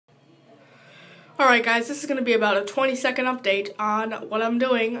Alright guys, this is going to be about a 20-second update on what I'm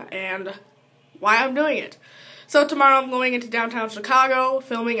doing and why I'm doing it. So tomorrow I'm going into downtown Chicago,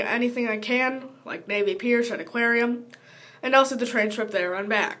 filming anything I can, like Navy Pier and Aquarium, and also the train trip there and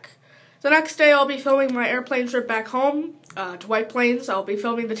back. The next day I'll be filming my airplane trip back home to White Plains. I'll be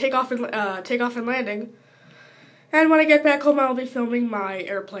filming the takeoff and landing. And when I get back home, I'll be filming my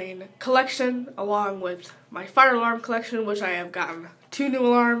airplane collection, along with my fire alarm collection, which I have gotten 2 new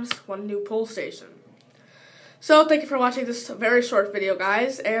alarms, 1 new pull station. So thank you for watching this very short video,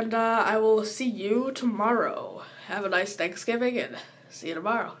 guys, and I will see you tomorrow. Have a nice Thanksgiving, and see you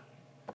tomorrow.